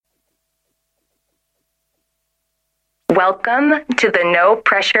Welcome to the No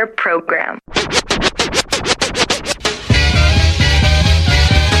Pressure Program.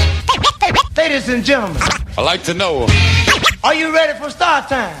 Ladies and gentlemen, I'd like to know, are you ready for start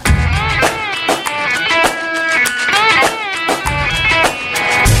time?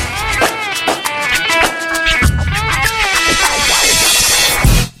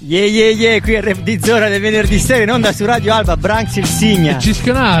 Yeah, qui è RAPdZONA del venerdì sera, in onda su Radio Alba, Branks il Signa.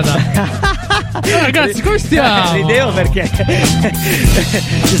 Cisconata. Ragazzi, come stiamo? Ridevo perché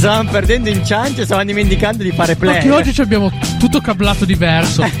ci stavamo perdendo in ciance, stavamo dimenticando di fare play. Perché oggi abbiamo tutto cablato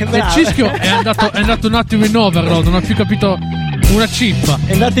diverso. Il Cischio è andato un attimo in overload, non ha più capito una cippa.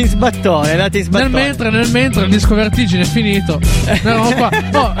 È andato in sbattone, Nel mentre il disco Vertigine è finito. Eravamo qua.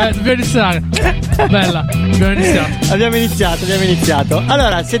 Dobbiamo iniziare. Bella, abbiamo iniziato.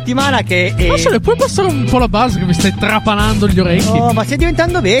 Allora, settimana che è... Ma puoi passare un po' la base che mi stai trapanando gli orecchi? Oh, ma stai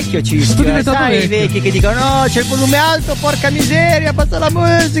diventando vecchio, Cischio. Sto diventando vecchio. I vecchi che dicono no, c'è il volume alto, porca miseria, passa la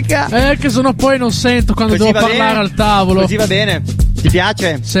musica. Che sennò poi non sento quando Così devo parlare al tavolo. Così va bene. Ti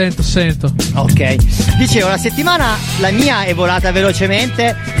piace? Sento. Ok. Dicevo, la settimana la mia è volata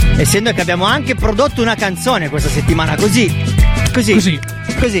velocemente, essendo che abbiamo anche prodotto una canzone questa settimana, così,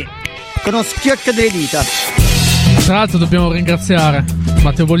 con uno schiocco delle dita. Tra l'altro dobbiamo ringraziare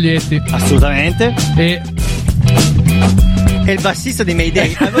Matteo Boglietti. Assolutamente. E il bassista di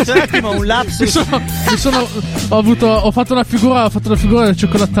Mayday. Avevo un attimo un lapsus. Ho fatto la figura del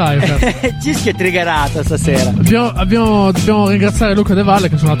cioccolattaio. Cischio è triggerato stasera. Dobbiamo ringraziare Luca De Valle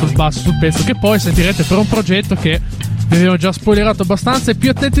che ha suonato il basso sul pezzo, che poi sentirete per un progetto che vi avevo già spoilerato abbastanza, e più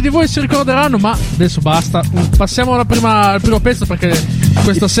attenti di voi si ricorderanno, ma adesso basta. Passiamo al primo pezzo, perché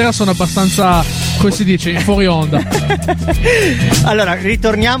questa sera sono abbastanza, come si dice, fuori onda. Allora,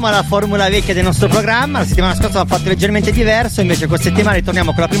 ritorniamo alla formula vecchia del nostro programma. La settimana scorsa l'abbiamo fatto leggermente diverso, invece questa settimana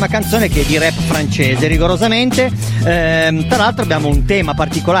ritorniamo con la prima canzone, che è di rap francese, rigorosamente. Tra l'altro abbiamo un tema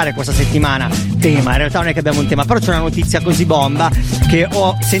particolare questa settimana. In realtà non è che abbiamo un tema, però c'è una notizia così bomba che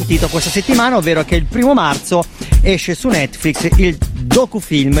ho sentito questa settimana, ovvero che il 1 marzo esce su Netflix il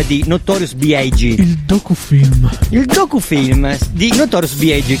docufilm di Notorious B.I.G. Il docufilm di Notorious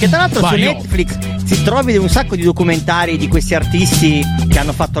B.I.G., che tra l'altro su Netflix si trovi un sacco di documentari di questi artisti che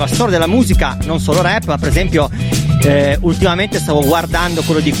hanno fatto la storia della musica, non solo rap, ma per esempio ultimamente stavo guardando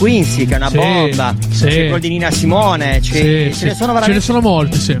quello di Quincy, che è una bomba. C'è quello di Nina Simone, ce ne sono veramente, ce ne sono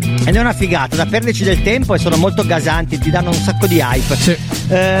molti, sì. Ed è una figata, da perderci del tempo, e sono molto gasanti, ti danno un sacco di hype. Sì.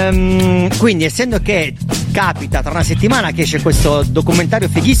 Quindi, essendo che capita tra una settimana che esce questo documentario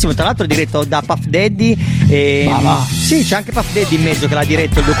fighissimo, tra l'altro diretto da Puff Daddy, sì, c'è anche Puff Daddy in mezzo che l'ha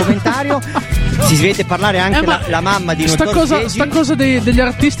diretto il documentario. Si vede parlare anche la mamma di Notorious. Sta cosa degli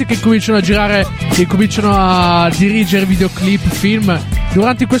artisti che cominciano a girare, che cominciano a dirigere videoclip, film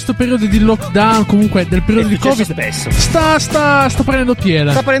durante questo periodo di lockdown, comunque del periodo di Covid, spesso. Sta prendendo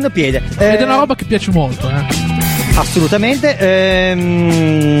piede. Ed è una roba che piace molto, Assolutamente.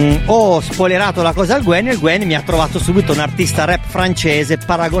 Ho spoilerato la cosa al Gwen, e il Gwen mi ha trovato subito un artista rap francese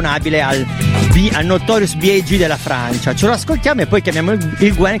paragonabile al Notorious B.I.G. della Francia. Ce lo ascoltiamo e poi chiamiamo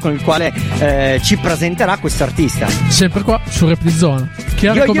il Gwen, con il quale ci presenterà questo artista. Sempre qua su RAPdZONA,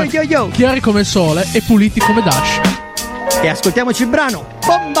 chiari come il sole e puliti come Dash. E ascoltiamoci il brano.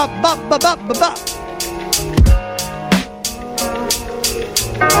 Bomba ba ba ba ba ba.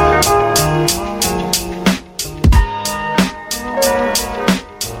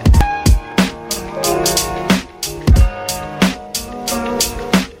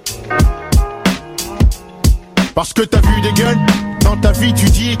 Parce que t'as vu des guns dans ta vie, tu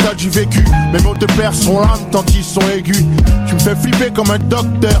dis t'as du vécu. Mes mots te perdent son âme tant ils sont aigus. Tu me fais flipper comme un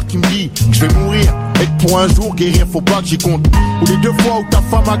docteur qui me dit que je vais mourir et que pour un jour guérir faut pas que j'y compte. Ou les 2 fois où ta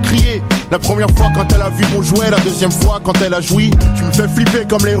femme a crié, la première fois quand elle a vu mon jouet, la deuxième fois quand elle a joui. Tu me fais flipper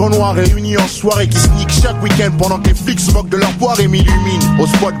comme les renois réunis en soirée qui sneak chaque week-end pendant que les flics se moquent de leur poire et m'illuminent au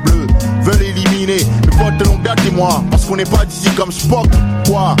spot bleu. Veulent éliminer mes potes de longue date et moi, parce qu'on n'est pas d'ici comme Spock.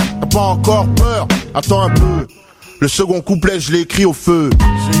 Quoi, t'as pas encore peur? Attends un peu. Le second couplet, je l'ai écrit au feu.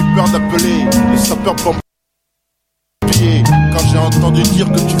 J'ai eu peur d'appeler les sapeurs-pompiers quand j'ai entendu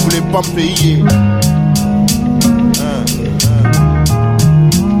dire que tu voulais pas me payer.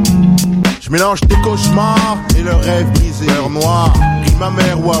 Je mélange tes cauchemars et le rêve brisé, heure noire. Ris ma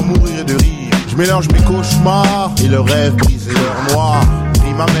mère ou à mourir de rire. Je mélange mes cauchemars et le rêve brisé, heure noire.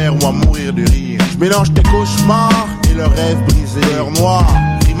 Ris ma mère ou à mourir de rire. Je mélange tes cauchemars et le rêve brisé, heure noire.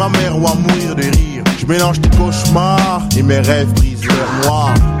 Ris ma mère ou à mourir de rire. Je mélange tes cauchemars et mes rêves brisés, heure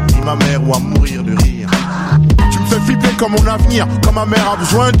noire. Ris ma mère ou à mourir de rire. Tu me fais flipper comme mon avenir, comme ma mère a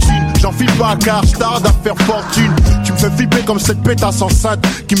besoin de thunes. J'en file pas car je tarde à faire fortune. Tu me fais flipper comme cette pétasse enceinte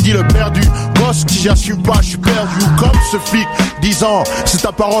qui me dit le perdu. Gosse, si j'assume pas, je suis perdu. Comme ce flic, 10 ans, c'est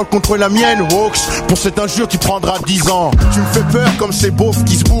ta parole contre la mienne, Hawks. Pour cette injure qui prendra 10 ans. Tu me fais peur comme ces beaufs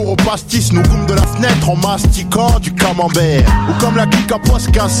qui se bourrent au pastis, nous goûtent de la fenêtre en mastiquant du camembert. Ou comme la clique à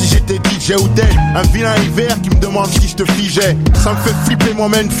Posca si j'étais DJ ou dead. Un vilain hiver qui me demande si je te figeais. Ça me fait flipper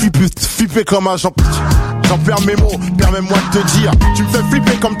moi-même, flipper comme un J'en perds mes mots, permets-moi de te dire. Tu me fais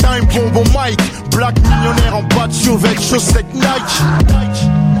flipper comme Time Bomb au Mike. Black millionnaire en bas de survêt, chaussettes Nike.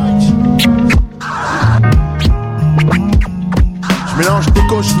 Je mélange tes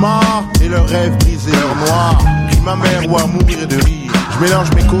cauchemars et le rêve brisé, l'heure noire. Crie ma mère ou à mourir de rire. Je mélange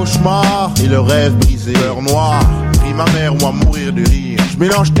mes cauchemars et le rêve brisé, l'heure noire. Crie ma mère ou à mourir de rire. Je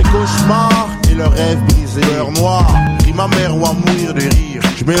mélange tes cauchemars et le rêve brisé, l'heure noire. Crie ma mère ou à mourir de rire.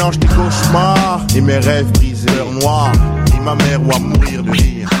 Je mélange tes cauchemars et mes rêves brisés, l'heure noire. Crie ma mère ou à mourir de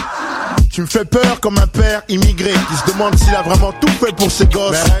rire. Tu me fais peur comme un père immigré qui se demande s'il a vraiment tout fait pour ses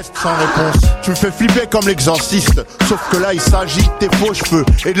gosses, mais reste sans réponse. Tu me fais flipper comme l'exorciste, sauf que là il s'agit de tes faux cheveux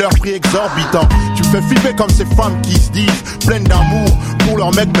et de leur prix exorbitant. Tu me fais flipper comme ces femmes qui se disent pleines d'amour pour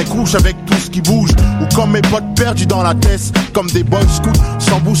leur mec mais couchent avec tout ce qui bouge. Ou comme mes potes perdus dans la tête, comme des boys scouts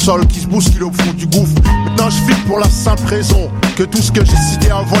sans boussole qui se bousculent au fond du gouffre. Maintenant je flippe pour la simple raison que tout ce que j'ai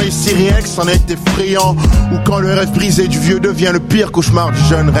cité avant est si réel que c'en est effrayant. Ou quand le rêve brisé du vieux devient le pire cauchemar du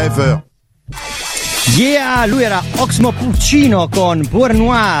jeune rêveur. Yeah, lui era Oxmo Puccino con Pour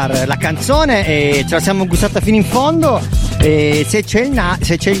Noir, la canzone, e ce la siamo gustata fino in fondo. E se c'è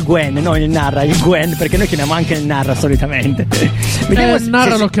il Gwen, no il Narra, il Gwen, perché noi chiamiamo anche il Narra solitamente. Vediamo il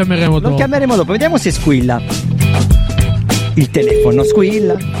Narra lo chiameremo dopo. Lo chiameremo dopo, vediamo se squilla. Il telefono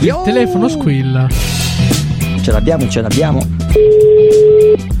squilla. Il telefono squilla. Ce l'abbiamo.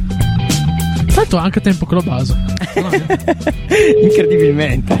 Tanto ha anche tempo con la base.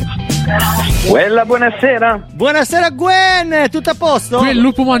 Incredibilmente. Quella, buonasera. Buonasera Gwen, tutto a posto? Qui il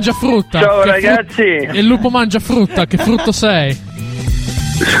lupo mangia frutta. Ciao ragazzi. Il lupo mangia frutta, che frutto sei?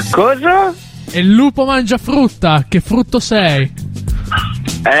 Cosa? Il lupo mangia frutta, che frutto sei?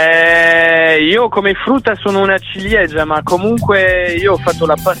 Io come frutta sono una ciliegia, ma comunque io ho fatto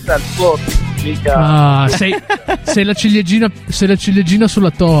la pasta al fuoco, mica. Ah, sei la ciliegina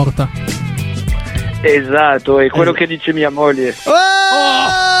sulla torta. Esatto, è quello che dice mia moglie.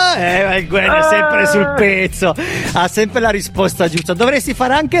 Il Gwen è sempre sul pezzo, ha sempre la risposta giusta. Dovresti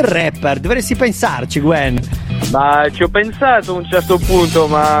fare anche il rapper, dovresti pensarci, Gwen. Ma ci ho pensato a un certo punto,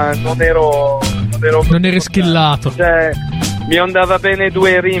 ma non eri schillato. Cioè, mi andava bene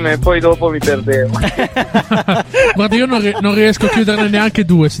 2 rime, poi dopo mi perdevo. Guarda, io non riesco a chiuderne neanche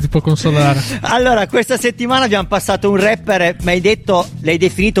 2, se ti può consolare. Allora, questa settimana abbiamo passato un rapper, mi hai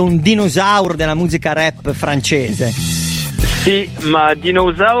definito un dinosauro della musica rap francese. Sì, ma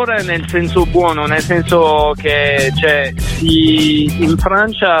dinosauro nel senso buono, nel senso che in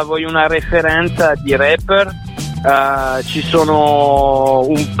Francia voglio una referenza di rapper. Ci sono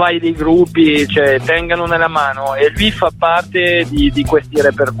un paio di gruppi, cioè tengano nella mano, e lui fa parte di questi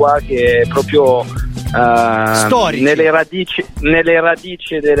rapper qua che è proprio nelle radici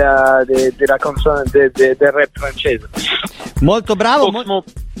della canzone del rap francese. Molto bravo.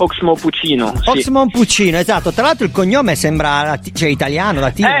 Oxmo Puccino. Oxmo Puccino, esatto. Tra l'altro il cognome sembra italiano,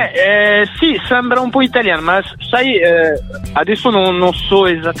 latino. Sì, sembra un po' italiano, ma sai, adesso non so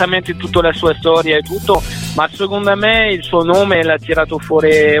esattamente tutta la sua storia e tutto, ma secondo me il suo nome l'ha tirato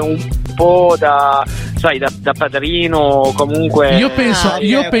fuori un po' da padrino, comunque. Io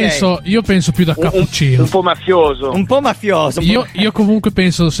penso più da cappuccino. Un po' mafioso. Io comunque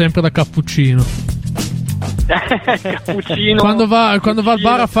penso sempre da cappuccino. Cappuccino. Quando va al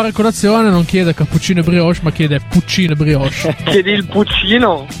bar a fare colazione non chiede cappuccino e brioche, ma chiede puccino e brioche. Chiedi il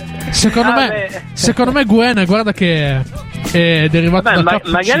puccino? Secondo me Gwen, guarda che è derivato da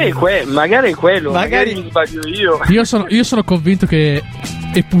cappuccino. Magari è quello, magari mi sbaglio io. Io sono convinto che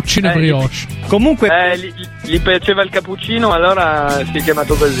è puccino e brioche. Comunque gli piaceva il cappuccino, allora si è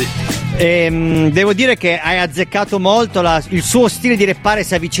chiamato così. Devo dire che hai azzeccato molto, il suo stile di rappare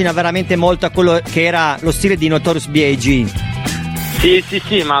si avvicina veramente molto a quello che era lo stile di Notorious B.I.G.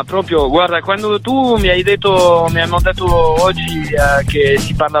 Sì, ma proprio, guarda, quando tu mi hai mandato oggi che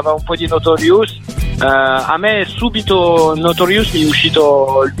si parlava un po' di Notorious, a me subito Notorious mi è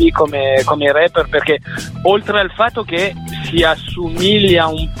uscito lì come rapper, perché oltre al fatto che si assomiglia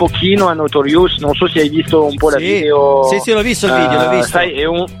un pochino a Notorious, non so se hai visto un po' la video. Sì, l'ho visto il video, l'ho visto. Sai,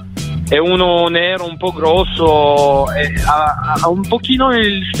 è uno nero un po' grosso, ha un pochino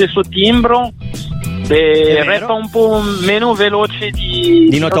il stesso timbro, rappa un po' meno veloce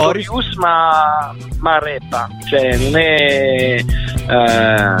di Notorious, ma rappa, cioè non è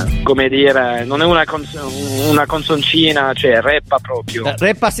come dire, non è una canzoncina, cioè rappa proprio.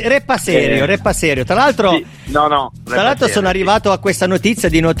 Rappa serio. Tra l'altro, sì, no. Tra l'altro sono arrivato a questa notizia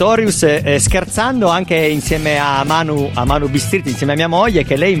di Notorious scherzando anche insieme a Manu Bistreet, insieme a mia moglie,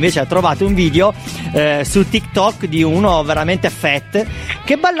 che lei invece ha trovato un video su TikTok di uno veramente fat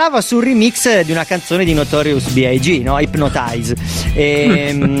che ballava sul remix di una canzone di Notorious B.I.G., no? Hypnotize.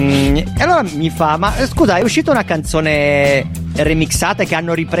 E allora mi fa: ma scusa, è uscita una canzone remixata che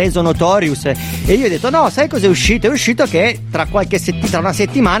hanno ripreso Notorious? E io ho detto: no, sai cos'è uscito? È uscito che tra una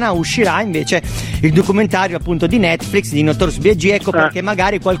settimana uscirà invece il documentario appunto di Netflix di Notorious B.I.G. Ecco perché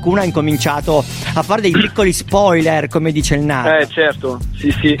magari qualcuno ha incominciato a fare dei piccoli spoiler, come dice il nato. Certo,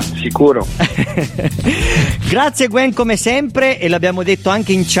 sì, sicuro. Grazie Gwen come sempre, e l'abbiamo detto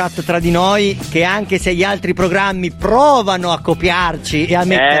anche in chat tra di noi che anche se gli altri programmi provano a copiarci e a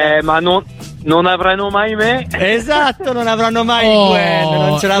mettere ma non avranno mai me. Esatto, non avranno mai Gwen,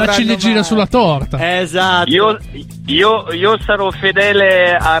 non ce l'avranno la ciliegina mai sulla torta. Esatto. Io sarò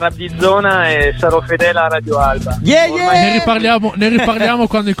fedele a RAPdZONA e sarò fedele a Radio Alba. Yeah. Ne riparliamo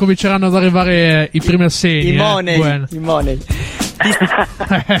quando incominceranno ad arrivare i primi assegni. I money.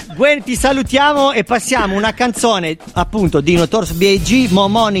 Gwen, ti salutiamo e passiamo una canzone appunto di Notorious B.I.G., Mo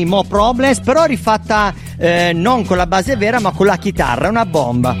Money, Mo Problems, però rifatta non con la base vera ma con la chitarra, è una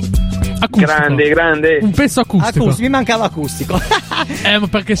bomba. Acustico. Grande. Un pezzo acustico. Mi mancava acustico. Ma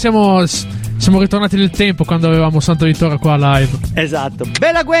perché siamo ritornati nel tempo quando avevamo Santa Vittoria qua live. Esatto.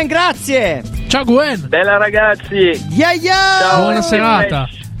 Bella Gwen, grazie. Ciao Gwen. Bella ragazzi. Yeah. Ciao, buona serata.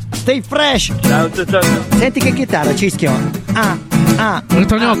 Stay fresh. Ciao. Senti che chitarra, Cischio.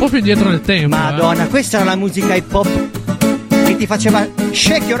 Ritorniamo proprio indietro nel tempo. Madonna, questa era la musica hip hop che ti faceva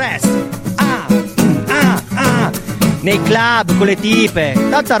shake your ass. Nei club con le tipe,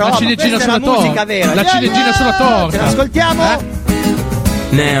 tanta roba. La ciliegina questa è la musica vera. La ciliegina sulla torta. Te l'ascoltiamo.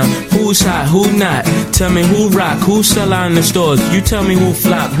 Now, who's hot, who not? Tell me who rock, who sell out in the stores. You tell me who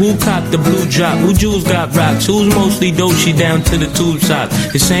flop, who cop the blue drop, who jewels got rocks, who's mostly Dolce down to the tube top.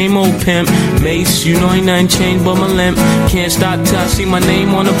 The same old pimp, Mace, you know ain't nothing changed but my limp. Can't stop till I see my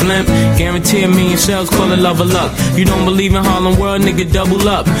name on a blimp. Guarantee a million sales, call it love or luck. You don't believe in Harlem World, nigga, double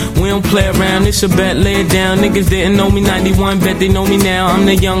up. We don't play around, it's a bet, lay it down. Niggas didn't know me 91, bet they know me now. I'm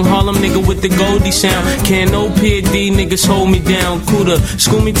the young Harlem nigga with the Goldie sound. Can't no PD, niggas hold me down. Cooler,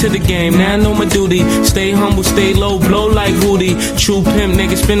 school me to the game, now I know my duty. Stay humble, stay low, blow like Woody. True pimp,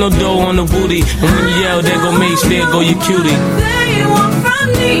 nigga, spin no dough on the booty. And when you yell, there go Mace, there go your cutie. They want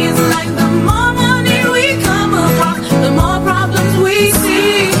from me, it's like the more money we come across, the more problems we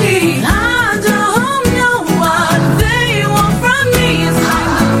see. I don't know what they want from me, it's like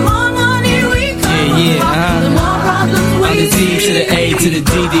the more money we come across, the more problems we see. I'm the D to the A to the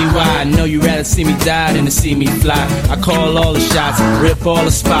DDY. Know you rather see me die than to see me fly. I call all the shots, rip all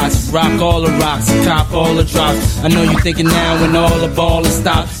the spots, rock all the rocks, cop all the drops. I know you thinking now when all the ball is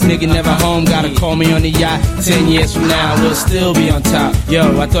stopped. Nigga never home, gotta call me on the yacht. 10 years from now, we'll still be on top.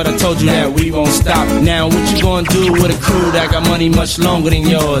 Yo, I thought I told you that we won't stop. Now what you gonna do with a crew that got money much longer than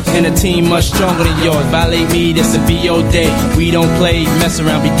yours, and a team much stronger than yours? Violate me, that's a VO day. We don't play, mess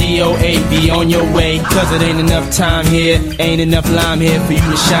around, be DOA, be on your way. Cause it ain't enough time here, ain't enough lime here for you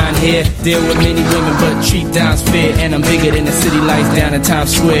to shine here. Deal with many women, but treat down's fair. And I'm bigger than the city lights down in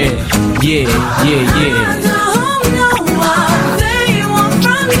Times Square. Yeah. I don't know what they want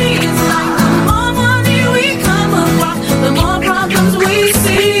from me. It's like the more money we come across, the more problems we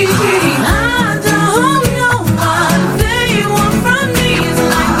see. I don't know what they want from me. It's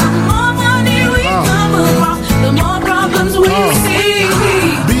like the more money we come across, the more problems we see.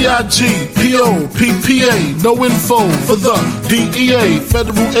 B.I.G. P.O. P.P.A. No info for the DEA.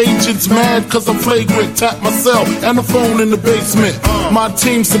 Federal agents mad cause I'm flagrant. Tap myself and the phone in the basement. My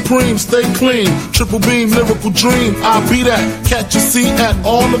team supreme, stay clean. Triple beam, lyrical dream. I be that. Catch a seat at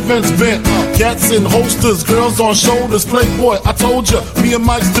all events bent. Cats in holsters, girls on shoulders. Playboy, I told ya. Me and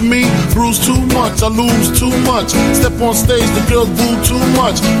Mike's to me. Bruise too much, I lose too much. Step on stage, the girls boo too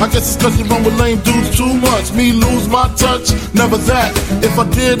much. I guess it's cause you run with lame dudes too much. Me lose my touch, never that. If I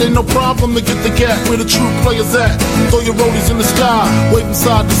did, ain't no problem to get the gap where the true players at. Throw your rollies in the sky, waving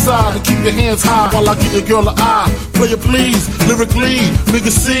side to side, and keep your hands high while I give your girl an eye. Player please, lyrically,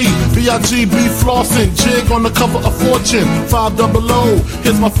 nigga C, B.I.G. be flossing, jig on the cover of Fortune, 500.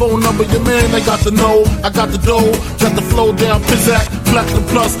 Here's my phone number, your man, they got the know, I got the dough, got the flow down, pizzazz, platinum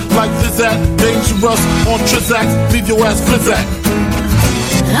plus, like Zizak, dangerous on Trizak, leave your ass flizzak.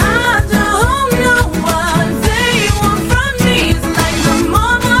 I don't know what they want from me. It's like the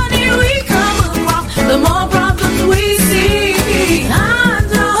more money we come across,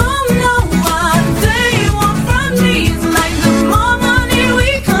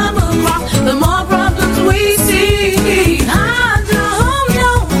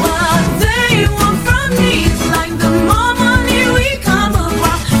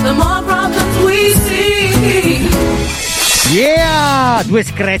 due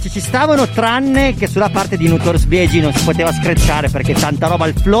scratch ci stavano, tranne che sulla parte di Notorious B.I.G. non si poteva scratchare perché tanta roba.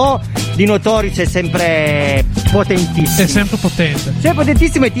 Il flow di Notorious è sempre potentissimo. È sempre potente. Sempre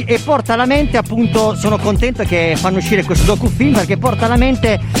potentissimo e porta alla mente, appunto, sono contento che fanno uscire questo docufilm perché porta alla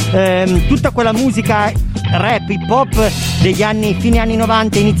mente tutta quella musica rap, hip hop degli anni, fine anni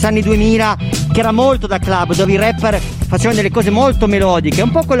 90, inizio anni 2000, che era molto da club, dove i rapper facevano delle cose molto melodiche,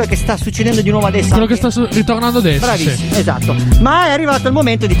 un po' quello che sta succedendo di nuovo adesso. Quello che sta ritornando adesso. Bravissimo, sì. Esatto. Ma è arrivato il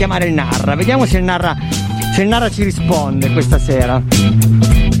momento di chiamare il Narra. Vediamo se il Narra ci risponde questa sera.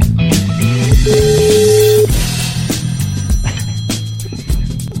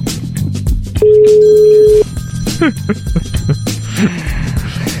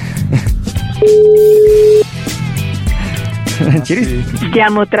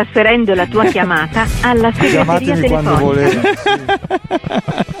 Stiamo trasferendo la tua chiamata alla segreteria Chiamatemi quando telefonica. volete.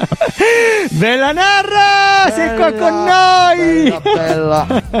 Bella Narra, sei qua con noi. Bella.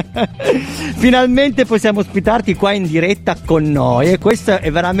 Finalmente possiamo ospitarti qua in diretta con noi e questo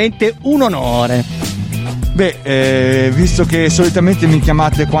è veramente un onore. Beh, visto che solitamente mi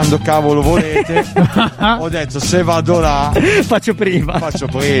chiamate quando cavolo volete, ho detto se vado là Faccio prima.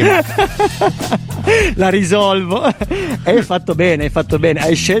 La risolvo. E hai fatto bene,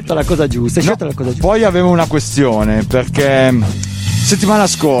 hai scelto la cosa giusta. Poi avevo una questione, perché settimana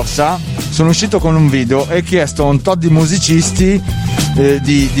scorsa sono uscito con un video e ho chiesto a un tot di musicisti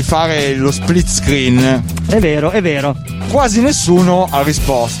di fare lo split screen. È vero. Quasi nessuno ha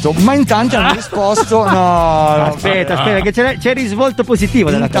risposto, ma in tanti hanno risposto. Aspetta, che c'è risvolto positivo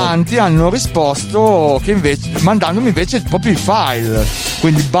della cosa. Tanti hanno risposto che invece, mandandomi invece proprio i file,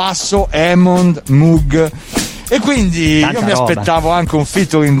 quindi basso, Hammond, Moog. E quindi Tanta io mi roba. aspettavo anche un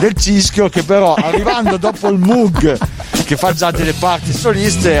featuring del Cischio, che però arrivando dopo il Moog, che fa già delle parti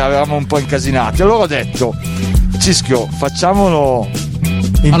soliste, avevamo un po' incasinati. Allora ho detto: Cischio, facciamolo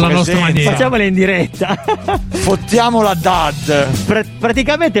in alla nostra maniera. Facciamola in diretta. Fottiamola dad.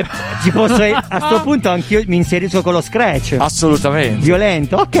 Praticamente ci posso a sto punto anch'io mi inserisco con lo scratch. Assolutamente.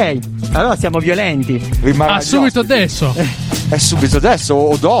 Violento, ok. Allora siamo violenti. Rimarrà agli Subito ospiti. adesso. È subito adesso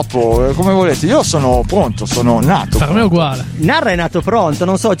o dopo, come volete. Io sono pronto, sono nato. Per me è uguale. Narra è nato pronto,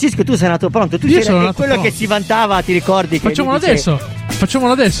 non so, Cisco, tu sei nato pronto. Tu Io sei sono è nato quello pronto. che si vantava, ti ricordi? Che Facciamolo lui dice- adesso.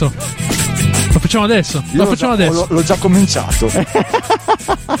 Facciamolo adesso. Lo facciamo adesso. Io Lo facciamo adesso. L'ho già cominciato.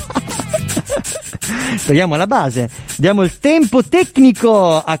 Togliamo la base, diamo il tempo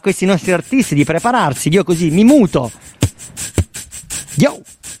tecnico a questi nostri artisti di prepararsi. Io così mi muto. Yo!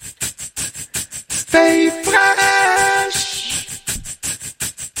 Stay fresh.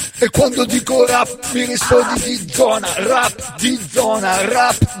 E quando dico rap mi rispondi di zona, rap di zona,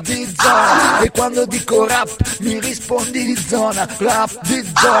 rap di zona. E quando dico rap mi rispondi di zona, rap di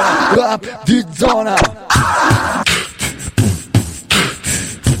zona, rap di zona.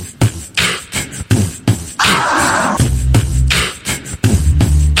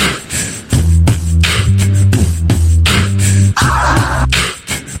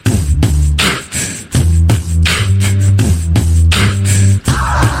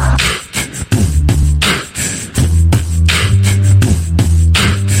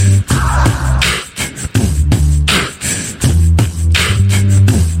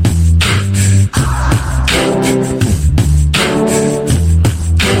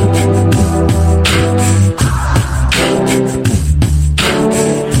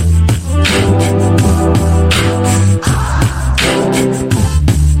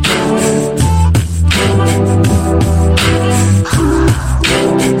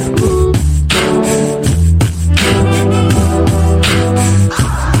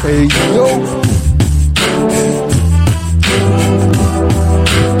 Hey yo.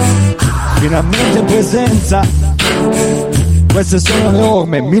 Finalmente in presenza. Queste sono le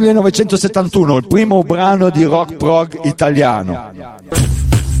orme. 1971, il primo brano di rock prog italiano.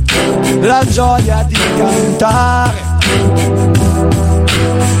 La gioia di cantare,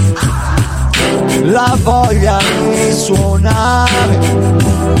 la voglia di suonare,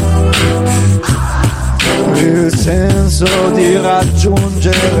 il senso di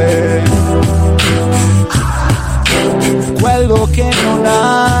raggiungere quello che non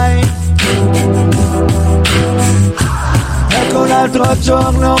hai. Ecco un altro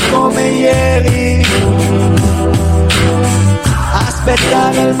giorno come ieri,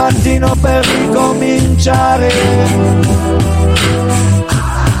 aspettare il mattino per ricominciare.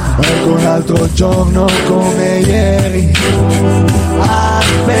 Ecco un altro giorno come ieri,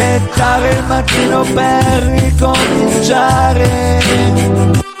 aspettare il mattino per ricominciare.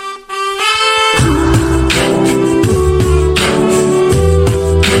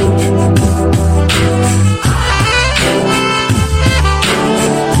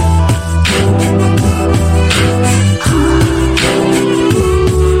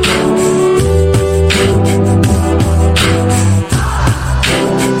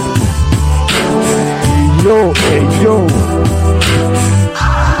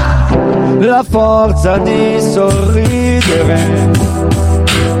 forza di sorridere,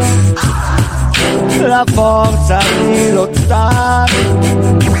 la forza di lottare,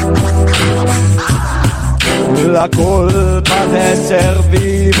 la colpa d'esser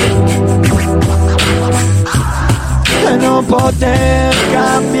vivo e non poter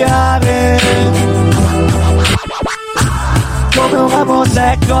cambiare, come un ramo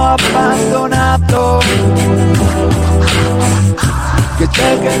secco abbandonato che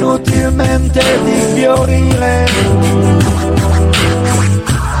cerca inutilmente di fiorire,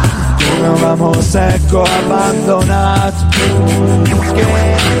 come un ramo secco abbandonato che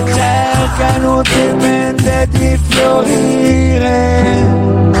cerca inutilmente di fiorire.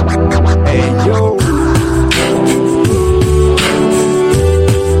 Hey yo.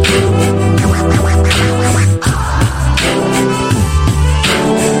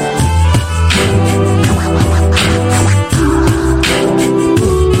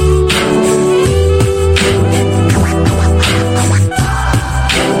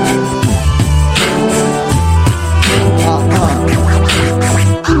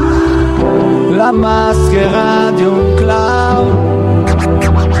 La maschera di un clown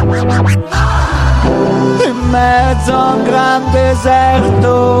in mezzo a un gran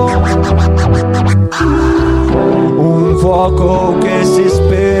deserto, un fuoco che si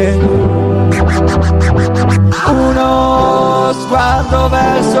spegne, uno sguardo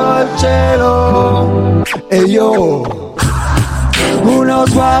verso il cielo e io uno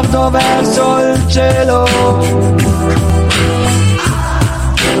sguardo verso il cielo,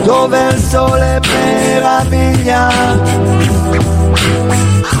 dove il sole meraviglia,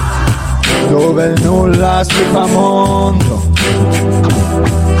 dove il nulla si fa mondo,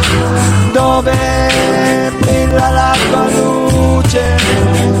 dove brilla la tua luce,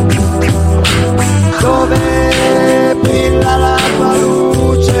 dove brilla la tua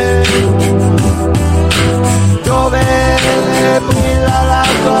luce, dove brilla la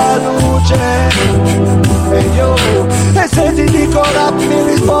tua luce. E io, e se ti dico rap mi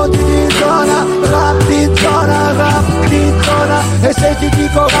rispondi di zona, RAPdZONA, RAPdZONA. E se ti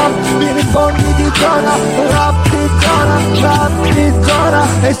dico rap mi rispondi di zona, RAPdZONA, RAPdZONA.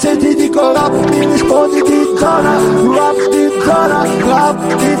 E se ti dico rap mi rispondi di zona, RAPdZONA,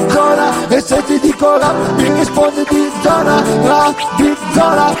 RAPdZONA. E se ti dico rap mi rispondi di zona,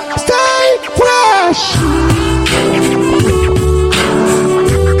 RAPdZONA. Stay fresh!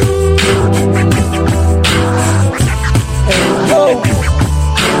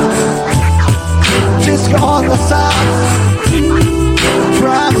 Just on the sides,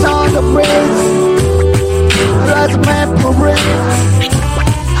 rhymes on the bridge. Let's make the ring.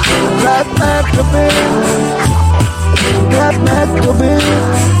 Let's make the beat. Let's make the beat.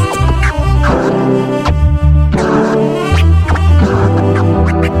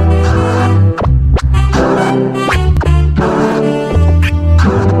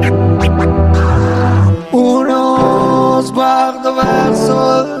 Uno sguardo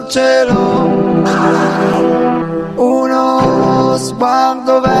verso il cielo, uno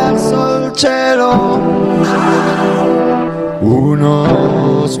sguardo verso il cielo,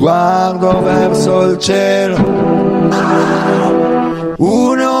 uno sguardo verso il cielo,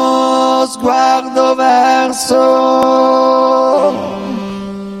 uno sguardo verso.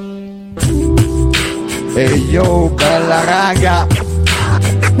 E io bella raga,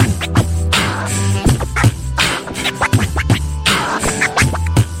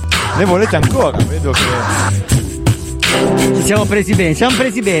 ne volete ancora? Vedo che ci siamo presi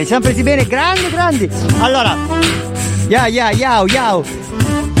bene, grandi. Allora, yao.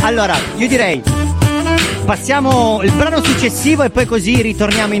 Allora, io direi passiamo il brano successivo e poi così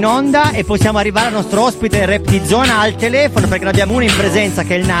ritorniamo in onda e possiamo arrivare al nostro ospite RAPdZONA al telefono, perché ne abbiamo uno in presenza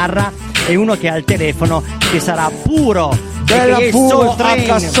che è il Narra e uno che è al telefono che sarà Puro, della Puro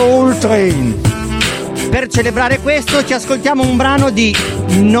H Soul Train. Per celebrare questo ci ascoltiamo un brano di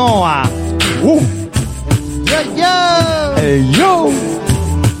Noah. Yo! Hey yo!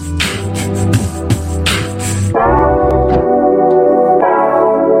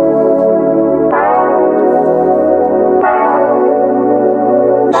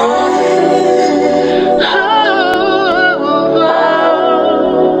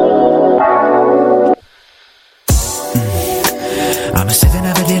 I'm sitting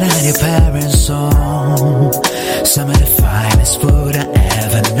every dinner in your parents' home. Some of the finest food I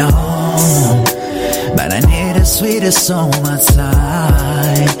ever known. But I need a sweeter so much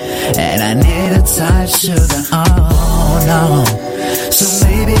time. And I need a tight sugar, oh no. So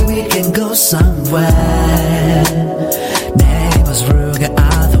maybe we can go somewhere. Name is Ruger,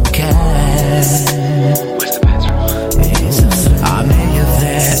 I don't care. Where's the bathroom? I'll meet you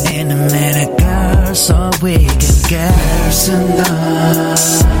there in a minute. personal,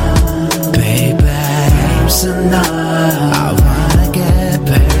 baby, personal. I wanna get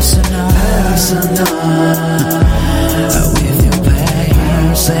personal, with you, baby.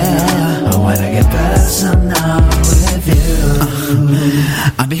 I wanna get personal with you.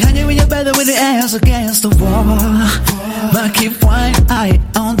 I'm behind you in your bed with the ass against the wall, but keep one eye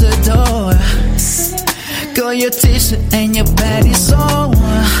on the door. Got your tissue and your body so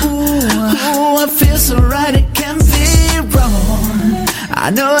ooh, I feel so right, it can't be wrong. I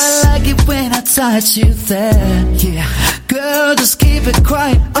know I like it when I touch you there, yeah. Girl, just keep it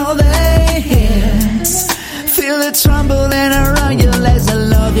quiet all day, yeah. Feel it trembling around your legs. I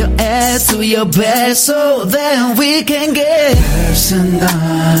love your ass to your bed, so then we can get personal.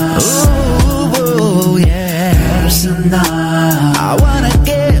 Ooh, yeah, personal. I wanna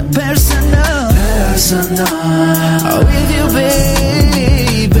get personal, with you, baby.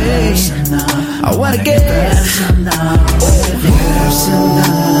 I wanna get personal with you,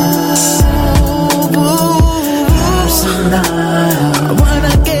 I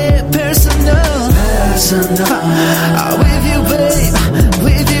wanna get personal, with you, babe.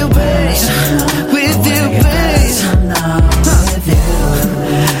 With you, babe. With you, babe.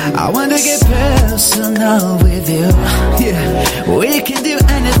 I wanna get personal with you. Yeah, we can do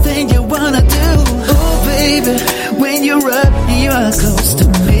anything you wanna do. Oh, baby, when you're up, you're close to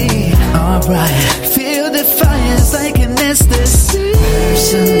me. Alright, feel the fire, it's like an ecstasy.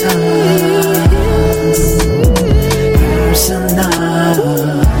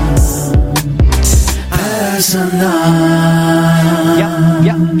 Personal.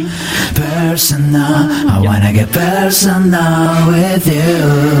 Yeah. Personal. I wanna get personal with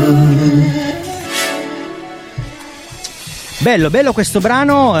you. Bello questo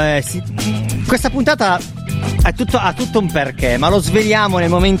brano. Questa puntata ha tutto un perché, ma lo sveliamo nel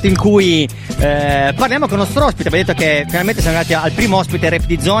momento in cui parliamo con il nostro ospite. Abbiamo detto che finalmente siamo arrivati al primo ospite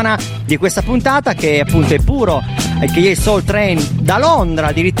RAPdZONA di questa puntata, che appunto è Puro, che è Soul Train da Londra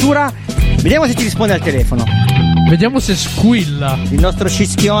addirittura. Vediamo se ci risponde al telefono. Vediamo se squilla il nostro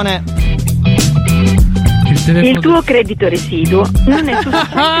cischione. Il tuo credito residuo non è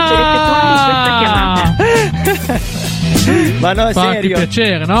sufficiente per effettuare questa chiamata. Ma no, è Fatti serio.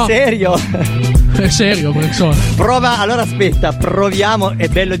 piacere, no? Serio. È serio, persona. Prova, allora aspetta, proviamo. È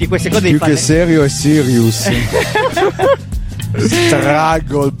bello di queste cose. Più che serio è serious.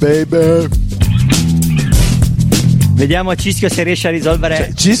 Struggle, baby. Vediamo Cischio se riesce a risolvere.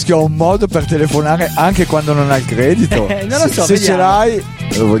 Cioè, Cischio ha un modo per telefonare anche quando non ha il credito. Non lo so, se vediamo. ce l'hai,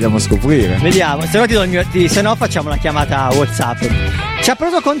 lo vogliamo scoprire. Vediamo, se no ti do il mio. Se no facciamo una chiamata WhatsApp. Ci ha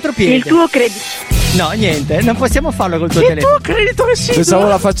preso contropiede. Il tuo credito. No, niente, non possiamo farlo col tuo telefono. Il tuo credito residuo. Pensavo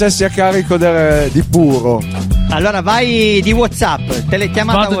la facessi a carico di Puro. Allora vai di WhatsApp,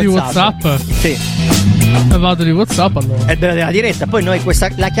 telechiamata Vado WhatsApp. di WhatsApp? Sì. Vado di WhatsApp allora. È bella della diretta. Poi noi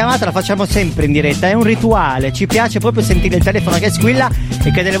la chiamata la facciamo sempre in diretta. È un rituale. Ci piace proprio sentire il telefono che squilla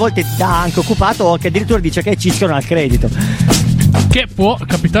e che delle volte dà anche occupato o che addirittura dice che Cisco non ha il credito. Che può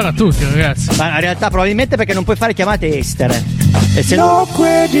capitare a tutti, ragazzi. Ma in realtà probabilmente perché non puoi fare chiamate estere. E se no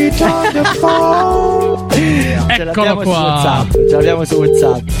credit on the phone. Eccolo qua. Ce l'abbiamo su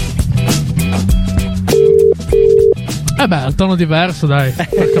WhatsApp. Beh, il tono diverso, dai,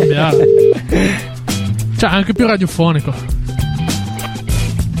 per cambiare. Cioè, anche più radiofonico.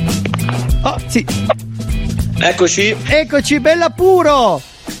 Oh, sì. Eccoci, bella Puro.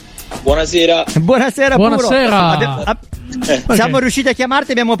 Buonasera. Buonasera. Buonasera. Siamo riusciti a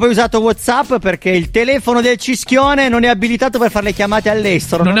chiamarti, abbiamo poi usato WhatsApp perché il telefono del Cischione non è abilitato per fare le chiamate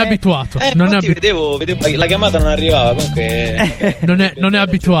all'estero. Non è abituato. Vedevo la chiamata non arrivava, comunque. non è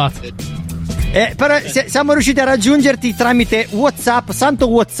abituato. Però siamo riusciti a raggiungerti tramite WhatsApp, santo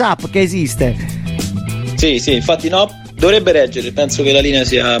WhatsApp che esiste. Sì, infatti dovrebbe reggere, penso che la linea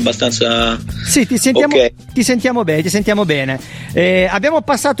sia abbastanza. Sì, ti sentiamo, okay. ti sentiamo bene. Abbiamo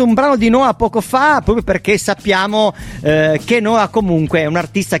passato un brano di Noah poco fa proprio perché sappiamo che Noah comunque è un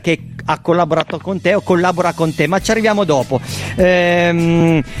artista che ha collaborato con te o collabora con te, ma ci arriviamo dopo.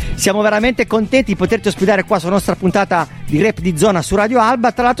 Siamo veramente contenti di poterti ospitare qua sulla nostra puntata di RAPdZONA su Radio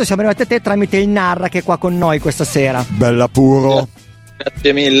Alba. Tra l'altro siamo arrivati a te tramite il Narra che è qua con noi questa sera. Bella Puro.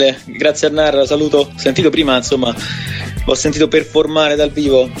 Grazie mille, grazie a Narra, saluto. Sentito prima, insomma, ho sentito performare dal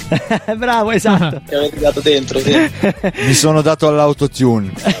vivo. Bravo, esatto. Che avete dato dentro, sì. Mi sono dato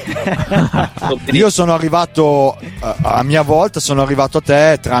all'autotune. Io sono arrivato a mia volta, sono arrivato a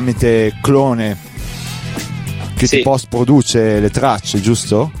te tramite Clone che ti post produce le tracce,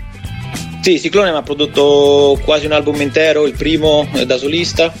 giusto? Sì, Clone mi ha prodotto quasi un album intero, il primo da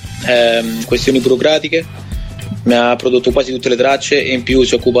solista, questioni burocratiche. Mi ha prodotto quasi tutte le tracce e in più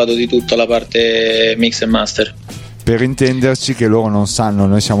si è occupato di tutta la parte mix e master. per intenderci, che loro non sanno,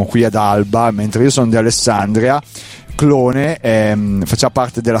 noi siamo qui ad Alba, mentre io sono di Alessandria. Clone faceva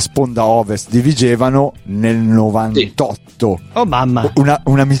parte della sponda ovest di Vigevano nel 98. Oh mamma,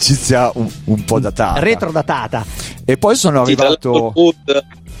 un'amicizia un po' datata, retrodatata. E poi sono arrivato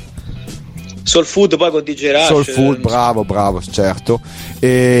Soul Food poi con DJ Rush. Soul Food, bravo, certo.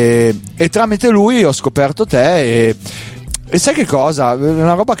 E tramite lui ho scoperto te e sai che cosa?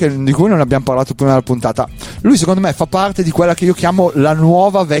 Una roba di cui non abbiamo parlato prima della puntata. Lui secondo me fa parte di quella che io chiamo la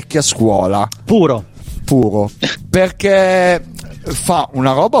nuova vecchia scuola. Puro, perché fa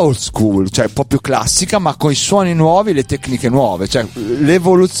una roba old school, cioè un po' più classica, ma con i suoni nuovi, le tecniche nuove, cioè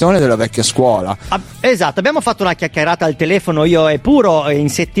l'evoluzione della vecchia scuola. Esatto, abbiamo fatto una chiacchierata al telefono io e Puro in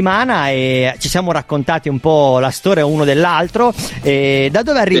settimana e ci siamo raccontati un po' la storia uno dell'altro. E da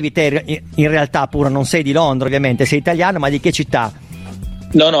dove arrivi te in realtà, Puro? Non sei di Londra ovviamente, sei italiano, ma di che città?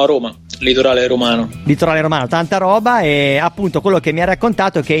 No, Roma, litorale romano, tanta roba. E appunto quello che mi ha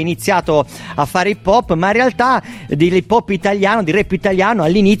raccontato è che hai iniziato a fare hip hop, ma in realtà di hip hop italiano, di rap italiano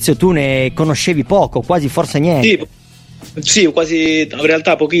all'inizio tu ne conoscevi poco, quasi forse niente. Sì, quasi, in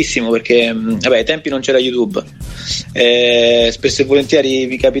realtà pochissimo, perché ai tempi non c'era YouTube, spesso e volentieri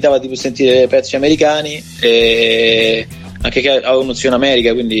vi capitava di sentire pezzi americani, anche che avevo nozione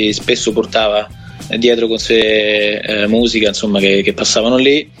America, quindi spesso portava dietro con sé musica, insomma, che passavano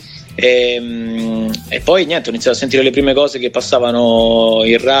lì, e poi niente, ho iniziato a sentire le prime cose che passavano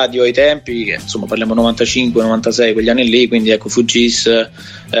in radio ai tempi, che, insomma, parliamo 95, 96, quegli anni lì, quindi ecco Fugis,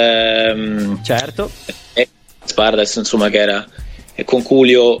 certo, e Spardas, insomma, che era con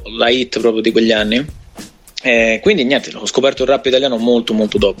Culio la hit proprio di quegli anni. Quindi niente, ho scoperto il rap italiano molto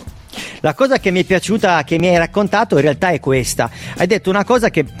molto dopo. La cosa che mi è piaciuta, che mi hai raccontato, in realtà è questa. Hai detto una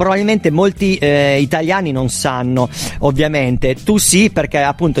cosa che probabilmente molti italiani non sanno, ovviamente. Tu sì, perché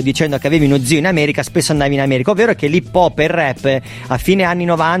appunto dicendo che avevi uno zio in America, spesso andavi in America, ovvero che l'hip hop e il rap a fine anni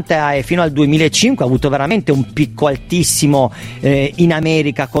 90 e fino al 2005 ha avuto veramente un picco altissimo in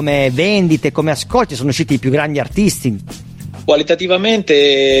America, come vendite, come ascolti, sono usciti i più grandi artisti.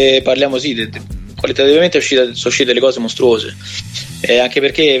 Qualitativamente parliamo qualitativamente sono uscite delle cose mostruose, anche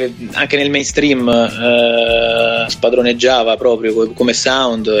perché anche nel mainstream spadroneggiava proprio come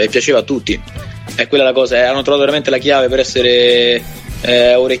sound e piaceva a tutti, e quella è la cosa, hanno trovato veramente la chiave per essere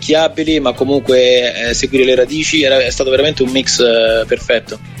orecchiabili, ma comunque seguire le radici, è stato veramente un mix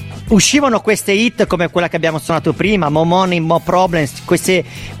perfetto. Uscivano queste hit come quella che abbiamo suonato prima, Mo Money, Mo Problems, queste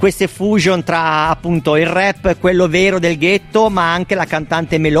fusion tra appunto il rap, quello vero del ghetto, ma anche la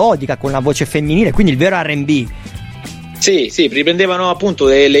cantante melodica con la voce femminile, quindi il vero R&B. Sì, riprendevano appunto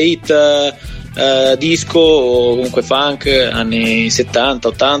le hit disco o comunque funk anni 70,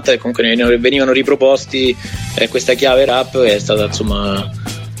 80, e comunque venivano riproposti questa chiave rap, che è stata insomma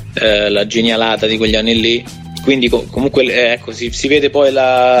la genialata di quegli anni lì. Quindi comunque ecco, si vede poi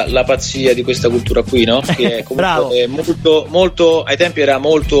la pazzia di questa cultura qui, no? Che è comunque molto, molto, ai tempi era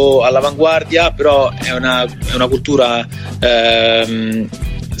molto all'avanguardia, però è una cultura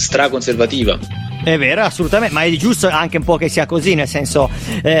straconservativa. È vero, assolutamente, ma è giusto anche un po' che sia così, nel senso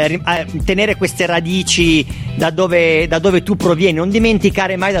tenere queste radici da dove tu provieni, non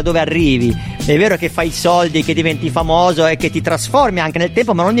dimenticare mai da dove arrivi. È vero che fai i soldi, che diventi famoso e che ti trasformi anche nel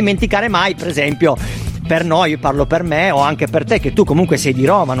tempo, ma non dimenticare mai, per esempio, per noi, io parlo per me o anche per te, che tu comunque sei di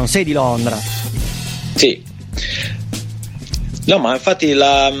Roma, non sei di Londra. Sì. No, ma infatti è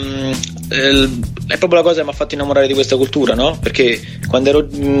proprio la cosa che mi ha fatto innamorare di questa cultura, no? Perché quando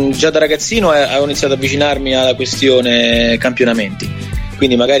ero già da ragazzino avevo iniziato ad avvicinarmi alla questione campionamenti,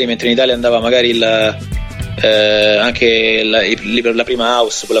 quindi magari mentre in Italia andava magari anche la prima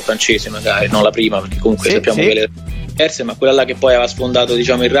house, quella francese magari, non la prima, perché comunque sappiamo che le diverse, ma quella là che poi aveva sfondato,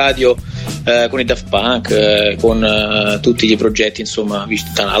 diciamo, in radio con i Daft Punk, con tutti i progetti, insomma,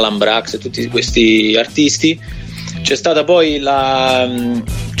 Alan Brax e tutti questi artisti. C'è stata poi cioè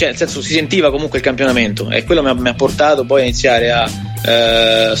nel senso si sentiva comunque il campionamento, e quello mi ha portato poi a iniziare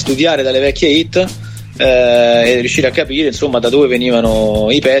a studiare dalle vecchie hit e riuscire a capire insomma da dove venivano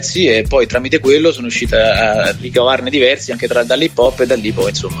i pezzi, e poi tramite quello sono riuscito a ricavarne diversi anche dall'hip hop, e da lì poi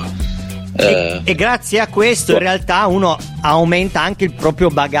insomma e grazie a questo in realtà uno aumenta anche il proprio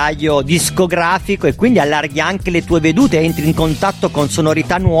bagaglio discografico, e quindi allarghi anche le tue vedute, entri in contatto con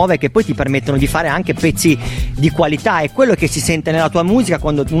sonorità nuove che poi ti permettono di fare anche pezzi di qualità. È quello che si sente nella tua musica,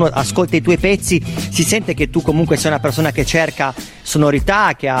 quando uno ascolta i tuoi pezzi si sente che tu comunque sei una persona che cerca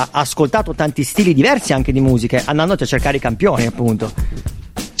sonorità, che ha ascoltato tanti stili diversi anche di musiche, andandoti a cercare i campioni, appunto.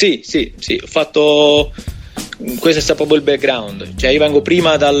 Sì, ho fatto, questo è stato proprio il background, cioè io vengo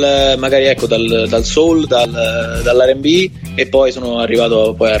prima dal soul, dall'R&B, e poi sono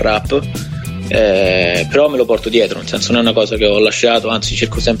arrivato poi al rap, però me lo porto dietro, nel senso non è una cosa che ho lasciato, anzi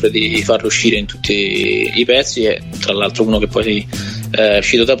cerco sempre di farlo uscire in tutti i pezzi, e tra l'altro uno che poi è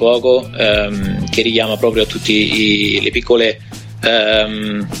uscito da poco, che richiama proprio a tutti le piccole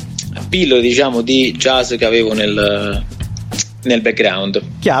pillole, diciamo, di jazz che avevo nel background.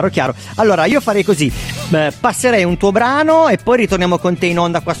 Chiaro. Allora io farei così, passerei un tuo brano e poi ritorniamo con te in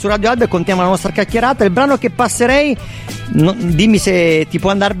onda qua su Radio Alba e contiamo la nostra chiacchierata. Il brano che passerei, dimmi se ti può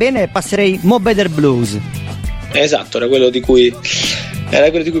andare bene, passerei Mo Better Blues. Esatto, era quello di cui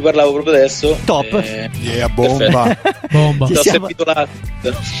parlavo proprio adesso. Top. Bomba. Bomba.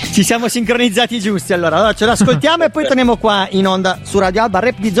 Ci siamo sincronizzati giusti. Allora ce l'ascoltiamo e poi torniamo qua in onda su Radio Alba,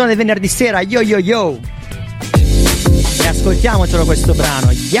 Rap di Zona del venerdì sera. Yo yo yo. E ascoltiamocelo questo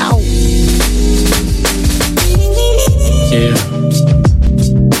brano. Yow. Yeah.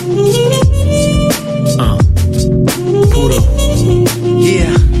 Puro.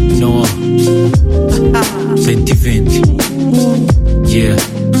 Yeah. No. 2020. Yeah.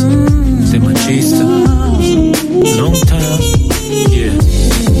 The Magista. Long time. Yeah.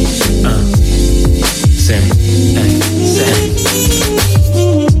 Sei.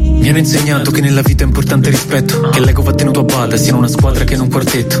 Mi hanno insegnato che nella vita è importante rispetto, che l'ego va tenuto a bada, siano una squadra che non un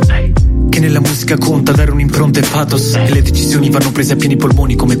quartetto, che nella musica conta dare un'impronta e pathos, e le decisioni vanno prese a pieni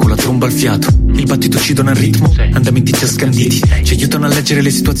polmoni come con la tromba al fiato. Il battito ci dona il ritmo, andamenti già scanditi, ci aiutano a leggere le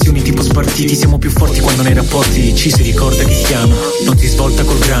situazioni tipo spartiti. Siamo più forti quando nei rapporti ci si ricorda chi siamo, non si svolta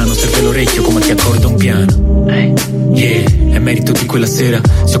col grano, serve l'orecchio come ti accorda un piano. Yeah, è merito di quella sera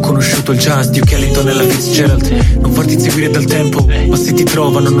se ho conosciuto il jazz di Duke Ellington e la Fitzgerald. Non farti inseguire dal tempo, ma se ti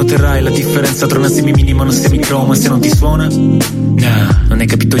trova non noterai la differenza tra una semi-minima e una semicroma. Se non ti suona, nah, non hai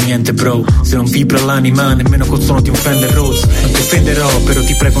capito niente bro. Se non vibra l'anima nemmeno col suono di un Fender Rose. Non ti offenderò, però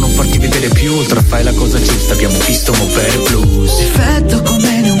ti prego non farti vedere più ultra. Fai la cosa giusta, abbiamo visto Mo Better Blues. Difetto come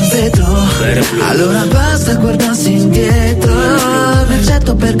in un vetro, allora basta guardarsi indietro. Mi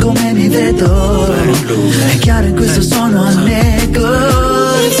accetto per come mi vedo, è chiaro in questo suono allegro.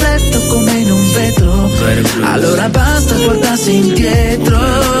 Rifletto come in un vetro, allora basta guardarsi indietro.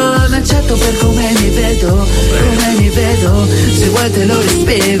 Mi accetto per come mi vedo, se vuoi te lo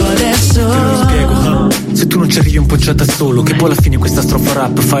rispiego adesso. Te lo spiego, se tu non ci arrivi un po' già da solo, che poi alla fine questa strofa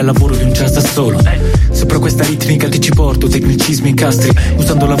rap fa il lavoro di un jazz da solo. Sopra questa ritmica ti ci porto, tecnicismi incastri,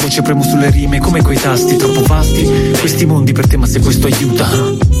 usando la voce premo sulle rime come quei tasti. Troppo vasti questi mondi per te, ma se questo aiuta.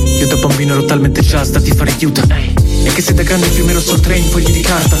 Io da bambino ero talmente jazz da ti fare aiuta, e che se da grande più o meno sul train fogli di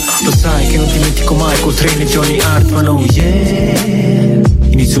carta. Lo sai che non dimentico mai col train e Johnny Hartman, oh yeah.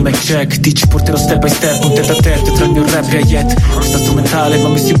 Inizio un mic check, ti ci porterò step by step, un tête a tête tra il mio rap e Ayet. Questa strumentale mi ha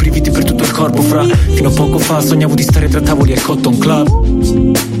messo i brividi per tutto il corpo, fra. Fino a poco fa sognavo di stare tra tavoli al Cotton Club.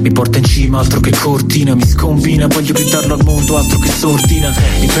 Mi porta in cima, altro che cortina, mi scombina, voglio gridarlo al mondo, altro che sordina.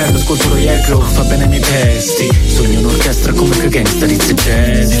 Mi perdo, ascolto lo Airgrow, fa bene ai miei testi. Sogno un'orchestra come che gangsta, rizz e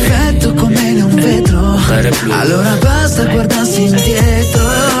jazz. Difetto come in un vetro, allora basta guardarsi indietro.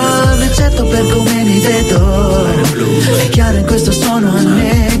 Mi accetto per come mi vedo, è chiaro in questo suono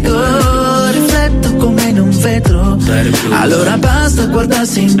allegro. Rifletto come in un vetro, allora basta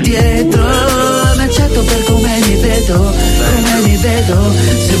guardarsi indietro. Mi accetto per come mi vedo,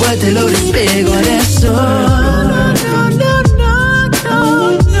 se vuoi te lo rispiego adesso.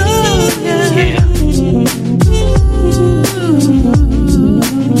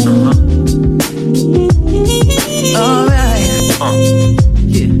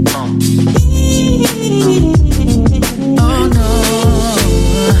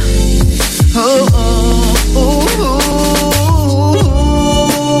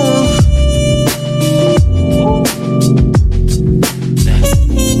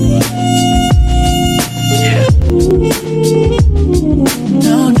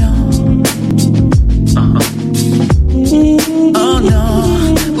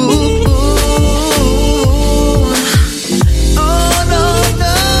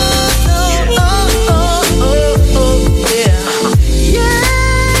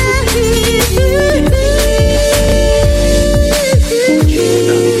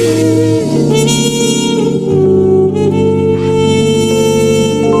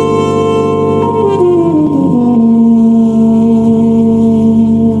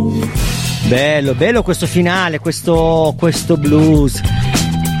 Bello questo finale, questo blues,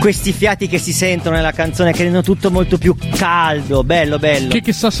 questi fiati che si sentono nella canzone che rendono tutto molto più caldo, bello. Che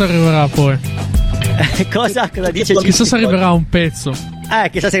chissà se arriverà poi. Cosa dice? Chissà se arriverà un pezzo.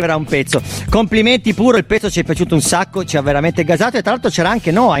 Chissà se arriverà un pezzo. Complimenti Puro, il pezzo ci è piaciuto un sacco, ci ha veramente gasato, e tra l'altro c'era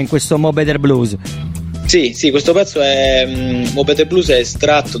anche Noah in questo Mo Better Blues. Sì, questo pezzo è Mo Better Blues, è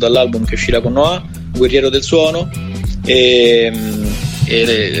estratto dall'album che uscirà con Noah, Guerriero del Suono, e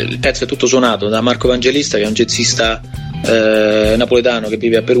il pezzo è tutto suonato da Marco Evangelista, che è un jazzista napoletano che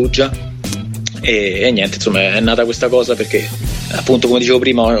vive a Perugia, e niente, insomma, è nata questa cosa perché, appunto, come dicevo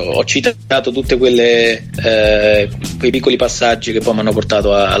prima, ho citato tutte quei piccoli passaggi che poi mi hanno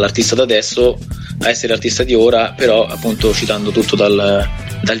portato all'artista da adesso a essere l'artista di ora, però appunto citando tutto dal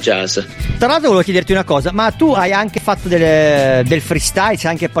jazz. Tra l'altro volevo chiederti una cosa, ma tu hai anche fatto del freestyle,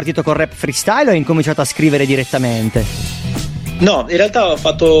 sei anche partito col rap freestyle o hai incominciato a scrivere direttamente? No, in realtà ho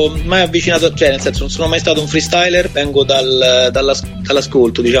fatto mai avvicinato, cioè nel senso non sono mai stato un freestyler, vengo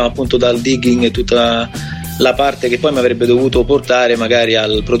dall'ascolto, diciamo, appunto dal digging e tutta la parte che poi mi avrebbe dovuto portare magari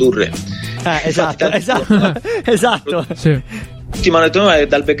al produrre. Esatto. Sì. Tutti mi hanno detto ma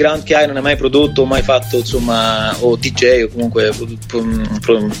dal background che hai non hai mai prodotto, mai fatto, insomma, o DJ o comunque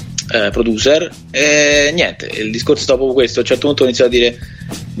producer, e niente, il discorso è stato proprio questo. A un certo punto ho iniziato a dire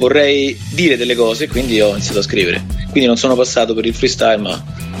vorrei dire delle cose, quindi ho iniziato a scrivere, quindi non sono passato per il freestyle, ma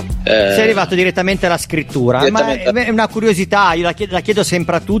sei arrivato direttamente alla scrittura. Ma è una curiosità, io la chiedo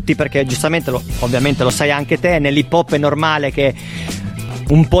sempre a tutti, perché giustamente ovviamente lo sai anche te, nell'hip hop è normale che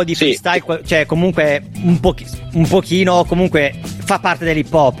un po' di freestyle, cioè comunque un pochino comunque fa parte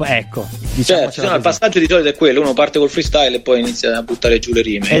dell'hip hop, ecco. Certo, il passaggio di solito è quello, uno parte col freestyle e poi inizia a buttare giù le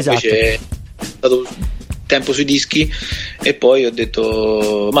rime. Esatto. Invece è stato tempo sui dischi e poi ho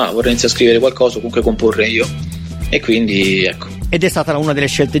detto ma vorrei iniziare a scrivere qualcosa, comunque comporre io, e quindi ecco. Ed è stata una delle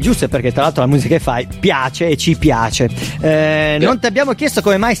scelte giuste, perché tra l'altro la musica che fai piace e ci piace. Non ti abbiamo chiesto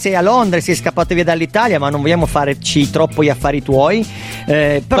come mai sei a Londra e sei scappato via dall'Italia, ma non vogliamo farci troppo gli affari tuoi.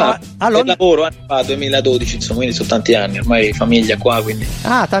 Però a Londra... lavoro anni fa, 2012, insomma, quindi sono tanti anni, ormai famiglia qua, quindi.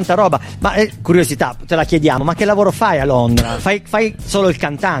 Ah, tanta roba. Ma curiosità, te la chiediamo, ma che lavoro fai a Londra? Fai solo il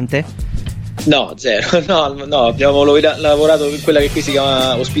cantante? No, zero, no, abbiamo lavorato in quella che qui si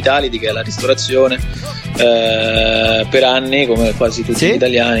chiama hospitality, che è la ristorazione, per anni, come quasi tutti gli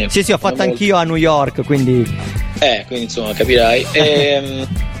italiani. Sì, ho fatto anch'io a New York, quindi insomma capirai. E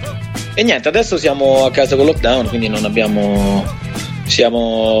niente, adesso siamo a casa con lockdown, quindi non abbiamo...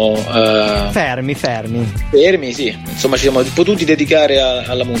 siamo fermi, sì, insomma ci siamo potuti dedicare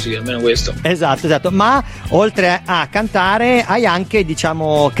alla musica, almeno questo. Esatto, ma oltre a cantare hai anche,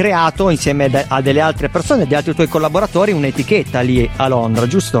 diciamo, creato insieme a delle altre persone, degli altri tuoi collaboratori, un'etichetta lì a Londra,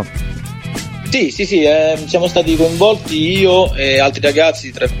 giusto? Sì, siamo stati coinvolti io e altri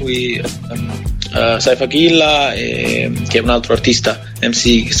ragazzi, tra cui Saifa Killa, che è un altro artista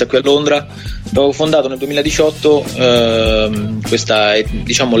MC che sta qui a Londra. Abbiamo fondato nel 2018 questa,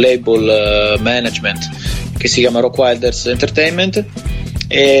 diciamo, label management che si chiama Rock Wilders Entertainment,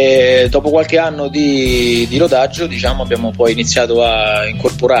 e dopo qualche anno di rodaggio, diciamo, abbiamo poi iniziato a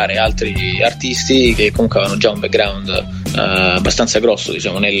incorporare altri artisti che comunque avevano già un background abbastanza grosso,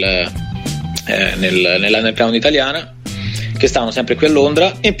 diciamo, nell'underground italiana, che stavano sempre qui a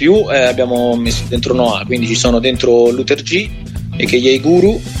Londra. In più abbiamo messo dentro Noah, quindi ci sono dentro Luther G, e che Yei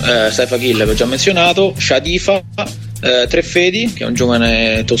Guru, Saifa Kill che ho già menzionato, Shadifa, Treffedi, che è un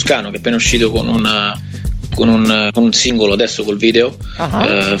giovane toscano che è appena uscito con un singolo adesso col video,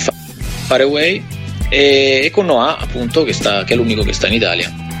 Far Away, e con Noah, appunto, che è l'unico che sta in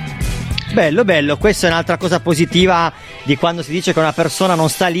Italia. Bello, questa è un'altra cosa positiva di quando si dice che una persona non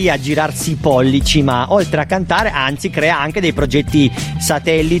sta lì a girarsi i pollici, ma oltre a cantare, anzi, crea anche dei progetti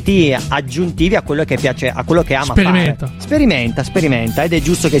satelliti aggiuntivi a quello che piace, a quello che ama fare. Sperimenta, ed è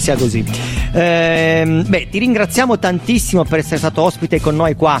giusto che sia così. Ti ringraziamo tantissimo per essere stato ospite con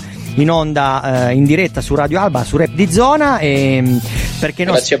noi qua in onda, in diretta su Radio Alba, su RAPdZONA, perché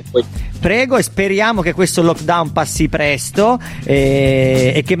grazie a voi. Prego, e speriamo che questo lockdown passi presto,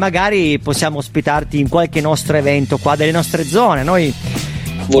 e che magari possiamo ospitarti in qualche nostro evento qua delle nostre zone. Noi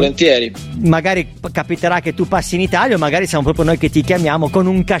volentieri, magari capiterà che tu passi in Italia, o magari siamo proprio noi che ti chiamiamo con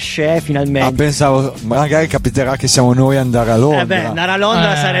un cachet finalmente. Pensavo magari capiterà che siamo noi a andare a Londra. Andare a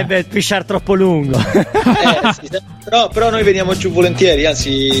Londra sarebbe pisciare troppo lungo. Sì, però noi veniamo giù volentieri,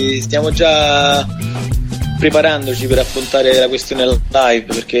 anzi stiamo già preparandoci per affrontare la questione live,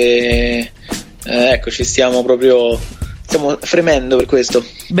 perché ci stiamo fremendo per questo.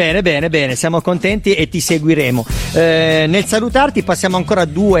 Bene, siamo contenti e ti seguiremo. Nel salutarti passiamo ancora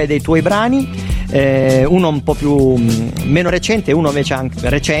 2 dei tuoi brani, uno un po' meno recente, uno invece anche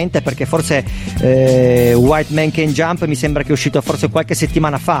recente, perché forse White Man Can Jump mi sembra che è uscito forse qualche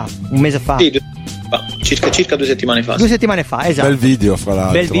settimana fa, un mese fa. Sì, circa 2 settimane fa. 2 settimane fa, esatto. Bel video, fra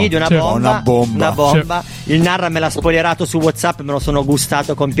l'altro. Bel video, una bomba. Sì. Il Narra me l'ha spoilerato su WhatsApp, me lo sono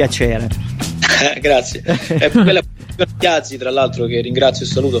gustato con piacere. Grazie. Quella Piazzi, tra l'altro, che ringrazio e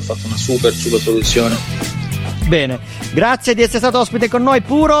saluto, ha fatto una super produzione. Bene, grazie di essere stato ospite con noi,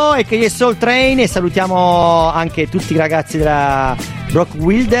 Puro, e che è Soul Train, e salutiamo anche tutti i ragazzi della Rock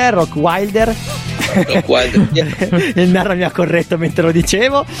Wilder. Il Narra mi ha corretto mentre lo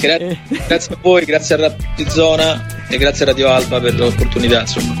dicevo. Grazie a voi, grazie a RAPdZONA e grazie a Radio Alba per l'opportunità,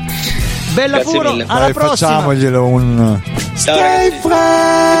 insomma. Bella Grazie Puro, mille. alla prossima. Facciamoglielo un Stay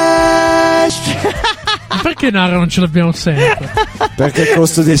fresh. Perché Narra non ce l'abbiamo sempre? Perché il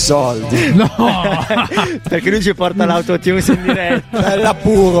costo dei soldi. No. Perché lui ci porta l'autotune in diretta. Bella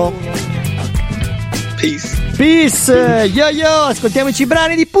Puro. Peace. Yo, ascoltiamoci i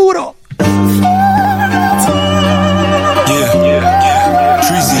brani di Puro.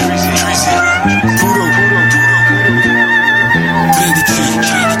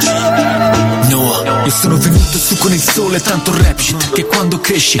 Io sono venuto su con il sole, tanto rap shit, che quando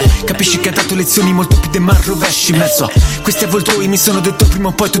cresci capisci che ha dato lezioni molto più ma rovesci. In mezzo a questi avvoltoi mi sono detto prima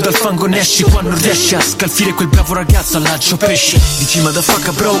o poi tu dal fango ne esci. Quando riesci a scalfire quel bravo ragazzo all'agio pesci. Dici ma da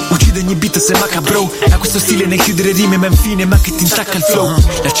fuck bro, uccide ogni beat se macabro. A questo stile nel chiudere rime ma infine ma che ti intacca il flow.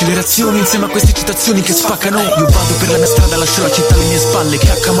 L'accelerazione insieme a queste citazioni che spaccano. Io vado per la mia strada, lascio la città alle mie spalle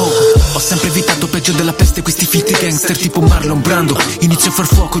che accamo. Ho sempre evitato peggio della peste questi filtri gangster tipo Marlon Brando. Inizio a far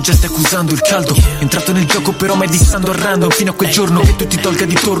fuoco, già stai accusando il caldo. Entrato nel gioco però mai dissando a random. Fino a quel giorno che tu ti tolga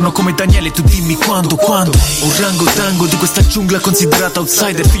di torno come Daniele, tu dimmi quando. Un rango tango di questa giungla considerata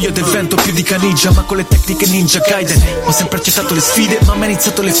outsider. Figlio del vento più di canigia ma con le tecniche ninja Gaiden. Ho sempre accettato le sfide ma mai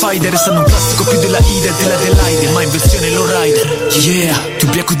iniziato le faide. Restano un classico più della Ida e della Delaide, ma in versione lowrider. Yeah, ti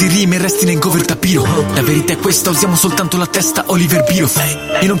ubriaco di rime e resti nel cover tapiro. La verità è questa, usiamo soltanto la testa Oliver Biro.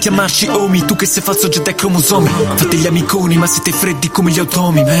 E non chiamarci Omi, tu che sei falso jet e cromosomi. Fate gli amiconi ma siete freddi come gli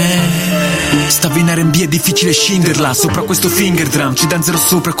automi, man. Stavi in R&B è difficile scinderla. Sopra questo finger drum ci danzerò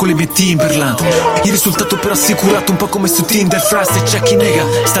sopra con le mie Timberland. Il risultato però assicurato un po' come su Tinder. Frast e c'è chi nega,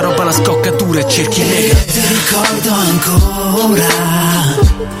 sta roba la scoccatura e cerchi nega. Ti ricordo ancora,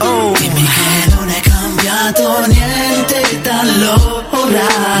 dimmi che non è cambiato niente da allora.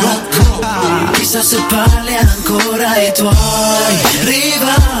 Chissà se parli ancora ai tuoi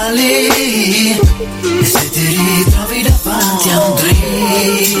rivali e se ti ritrovi davanti a un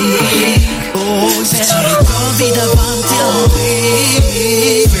drink. Se ci ritrovi davanti a un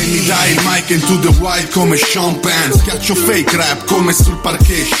drink. Se mi dai il mic into the wild come Sean Penn, schiaccio fake rap come sul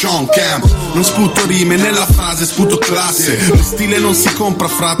parquet Sean Camp. Non sputo rime nella frase, sputo classe. Lo stile non si compra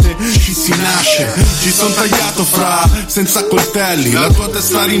frate, ci si nasce. Ci son tagliato fra, senza coltelli. La tua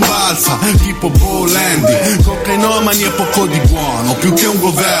testa rimbalza, tipo Bolendi. Cocainomani e poco di buono, più che un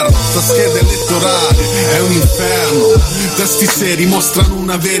governo. Sta scheda elettorale è un inferno. Testi seri mostrano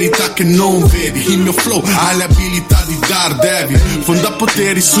una verità che non vedi. Il mio flow ha le abilità di Daredevil. Fonda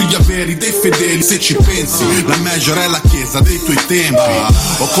poteri sugli averi dei fedeli. Se ci pensi, la major è la chiesa dei tuoi tempi.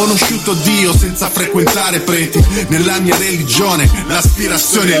 Ho conosciuto Dio senza frequentare preti. Nella mia religione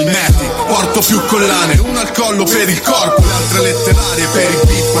l'aspirazione è il metic. Porto più collane, uno al collo per il corpo, le altre letterarie per i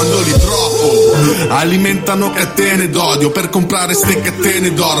beat quando li troppo. Alimentano catene d'odio per comprare ste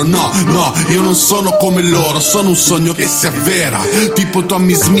catene d'oro. No, io non sono come loro, sono un sogno che si avvera. Tipo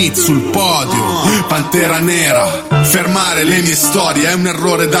Tommy Smith sul podio, Pantera Nera. Fermare le mie storie è un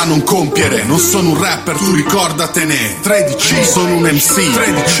errore da non compiere. Non sono un rapper, tu ricordatene. 13, sono un MC.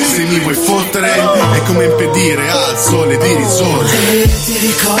 13, se mi vuoi fottere è come impedire al sole di risorgere. Ti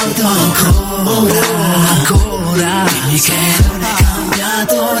ricordo ancora, dimmi che non è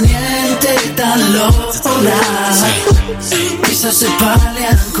cambiato niente da allora. Chissà se parli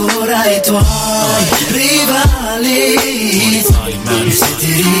ancora ai tuoi rivali e se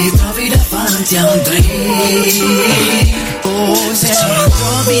ti ritrovi davanti a un drink. Se ci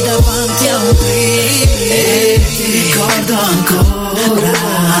ritrovi davanti a un drink. Ti ricordo ancora,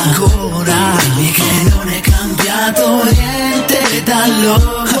 dimmi che non è cambiato niente da allora.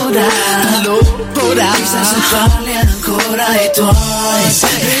 Chissà se parli ancora ai tuoi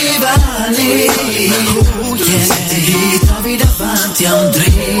rivali se ti ritrovi davanti a un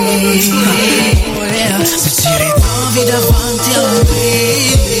drink. Se ci ritrovi davanti a un drink.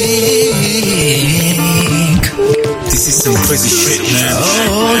 This is some crazy shit, man.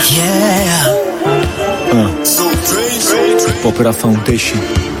 Oh yeah. Opera Foundation.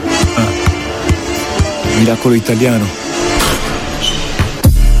 Miracolo italiano.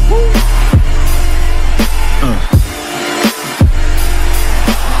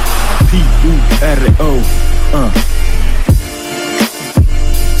 Puro.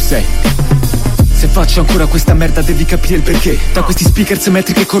 6. Se faccio ancora questa merda, devi capire il perché. Da questi speakers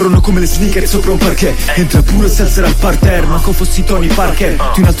metriche corrono come le sneaker sopra un parquet. Entra puro e si alzerà al parterre, manco fossi Tony Parker.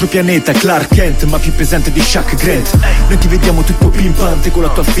 Di un altro pianeta, Clark Kent, ma più pesante di Shaq Grant. Noi ti vediamo tutto pimpante con la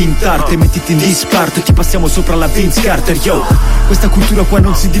tua finta arte. Mettiti in disparte e ti passiamo sopra la Vince Carter. Yo, questa cultura qua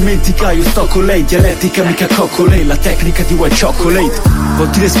non si dimentica. Io sto con lei, dialettica mica cocco lei. La tecnica di white chocolate.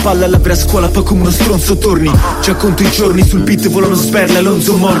 Volti le spalle alla vera scuola, poi come uno stronzo torni. Già conto i giorni, sul beat volano sperle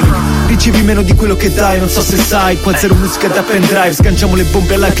Alonso Morning. Ricevi meno di quello che dai, non so se sai. Qua zero musica da pendrive, sganciamo le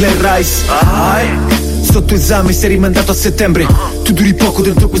bombe alla Claire Rice. Sotto esame sei rimandato a settembre. Tu duri poco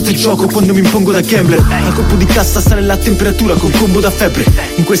dentro questo gioco quando mi impongo da gambler. Al colpo di cassa sale la temperatura con combo da febbre.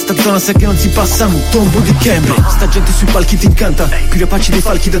 In questa zona sai che non si passa un tombo di cambre. Sta gente sui palchi ti incanta, più rapaci dei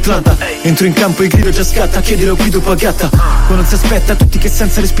falchi d'Atlanta. Entro in campo e il grido già scatta, chiedilo guido pagata. Quando si aspetta tutti che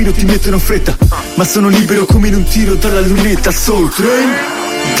senza respiro ti mettono fretta. Ma sono libero come in un tiro dalla lunetta. Soul Train.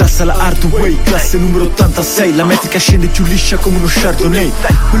 Classa la Art Way, classe numero 86. La metrica scende più liscia come uno Chardonnay.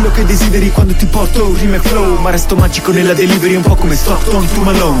 Quello che desideri quando ti porto rime e flow. Ma resto magico nella delivery, un po' come Stockton to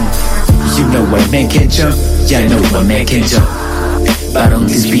Malone. You know what man can jump, yeah I know what man can jump. But on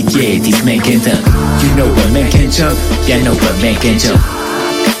this beat, yeah, this man can dunk. You know what man can jump, yeah I know what man can jump.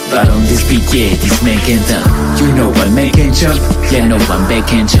 But on this beat, yeah, this man can dunk. You know what man can jump, yeah I know what man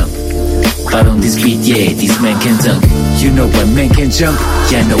can jump. But on this beat, yeah, this man can dunk. You know what man can jump,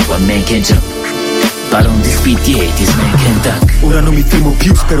 yeah I know what man can jump. But on this beat, yeah, this man can dunk. Ora non mi fermo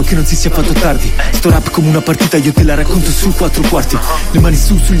più, spero che non si sia fatto tardi. Sto rap come una partita, io te la racconto su 4 quarti. Le mani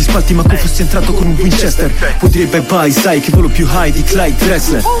su sugli spalti, ma come fossi entrato con un Winchester. Puoi dire bye bye, sai che volo più high di Clyde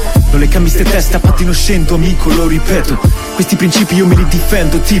Dressler. Non le cambi ste testa, pattino scendo, amico, lo ripeto. Questi principi io me li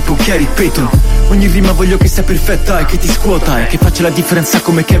difendo, tipo Gary Payton. Ogni rima voglio che sia perfetta e che ti scuota, e che faccia la differenza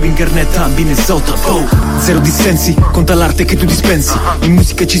come Kevin Garnett a Minnesota. Oh, zero dissensi, conta l'arte che tu dispensi. In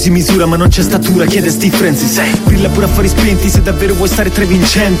musica ci si misura ma non c'è statura, chiede Steve Francis. Brilla pure a fari spenti se davvero vuoi stare tra i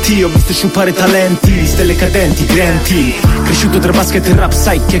vincenti. Ho visto sciupare talenti, stelle cadenti, grandi. Cresciuto tra basket e rap,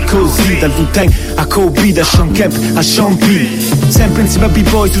 sai che è così. Dal Wu-Tang a Kobe, da Sean Kemp a Sean P. Sempre insieme a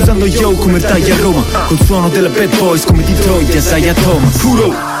B-Boys usando yo come taglia a Roma. Col suono della Bad Boys come Detroit e Isaiah Thomas.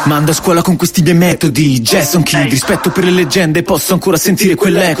 Puro, mando a scuola con questi miei metodi. Jason Kidd, rispetto per le leggende, posso ancora sentire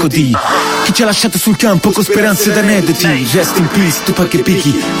quell'eco di chi ci ha lasciato sul campo con speranze ed aneddoti. Rest in peace, Tupac e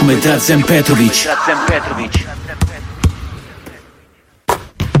Picchi come Drazen Petrovic.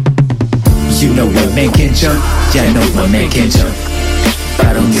 You know what man can jump, yeah I know what man can jump.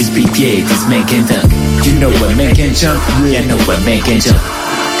 But on this beat, yeah, this man can dunk. You know what man can jump, yeah I know what man can jump.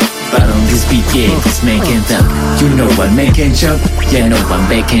 But on this beat, yeah, this man can dunk. You know what man can jump, yeah I know what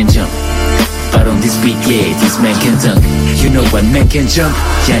man can jump. But on this beat, yeah, this man can dunk. You know what man can jump,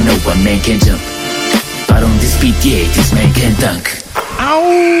 yeah I know what man can jump. But on this beat, yeah, this man can dunk. Ow!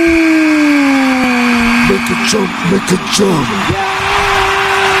 Make a jump, make a jump.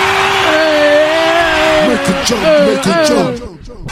 Make a jump, make a jump.